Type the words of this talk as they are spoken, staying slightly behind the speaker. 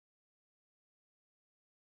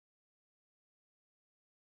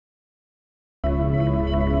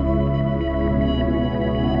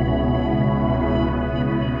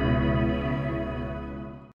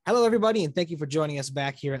Hello, everybody, and thank you for joining us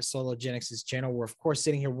back here at Soligenix's channel. We're, of course,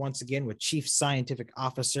 sitting here once again with Chief Scientific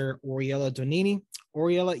Officer Oreola Donini.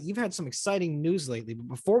 Oreola, you've had some exciting news lately, but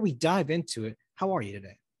before we dive into it, how are you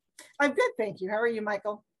today? I'm good, thank you. How are you,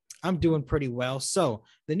 Michael? I'm doing pretty well. So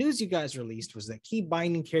the news you guys released was that key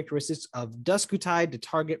binding characteristics of Dusquetide to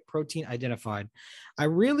target protein identified. I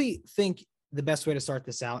really think the best way to start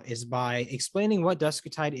this out is by explaining what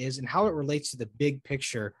Dusquetide is and how it relates to the big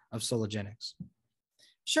picture of Soligenix.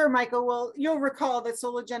 Sure, Michael. Well, you'll recall that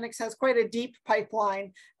Soligenix has quite a deep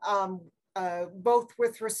pipeline, both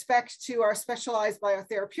with respect to our specialized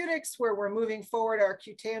biotherapeutics, where we're moving forward our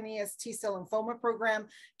cutaneous T-cell lymphoma program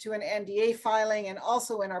to an NDA filing, and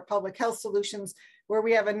also in our public health solutions, where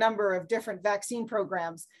we have a number of different vaccine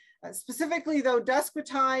programs. Specifically, though,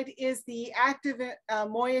 Dusquetide is the active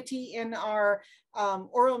moiety in our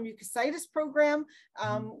oral mucositis program,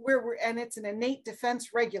 and it's an innate defense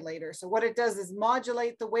regulator. So what it does is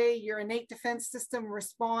modulate the way your innate defense system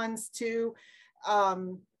responds to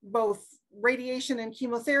both radiation and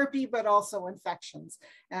chemotherapy, but also infections.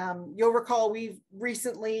 You'll recall we've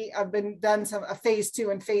recently done a phase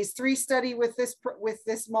 2 and phase 3 study with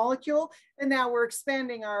this molecule, and now we're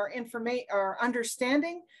expanding our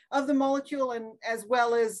understanding of the molecule, and as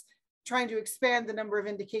well as trying to expand the number of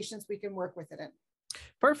indications we can work with it in.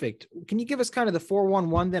 Perfect. Can you give us kind of the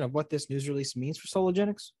 411 then of what this news release means for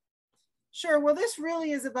Soligenix? Sure. Well, this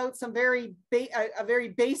really is about some a very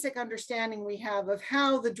basic understanding we have of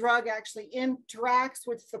how the drug actually interacts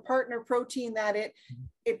with the partner protein that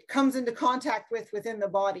it comes into contact with within the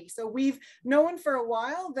body. So we've known for a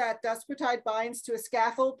while that Dusquetide binds to a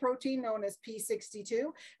scaffold protein known as P62.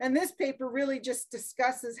 And this paper really just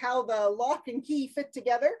discusses how the lock and key fit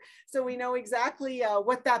together. So we know exactly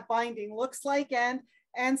what that binding looks like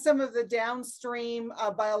and some of the downstream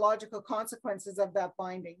biological consequences of that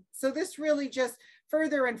binding. So this really just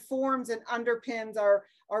further informs and underpins our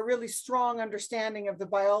really strong understanding of the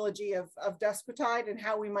biology of Dusquetide and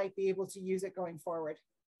how we might be able to use it going forward.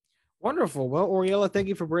 Wonderful. Well, Oreola, thank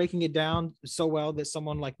you for breaking it down so well that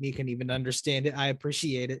someone like me can even understand it. I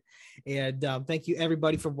appreciate it. And thank you,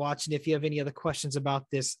 everybody, for watching. If you have any other questions about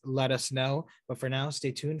this, let us know. But for now,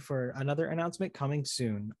 stay tuned for another announcement coming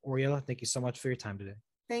soon. Oreola, thank you so much for your time today.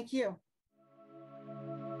 Thank you.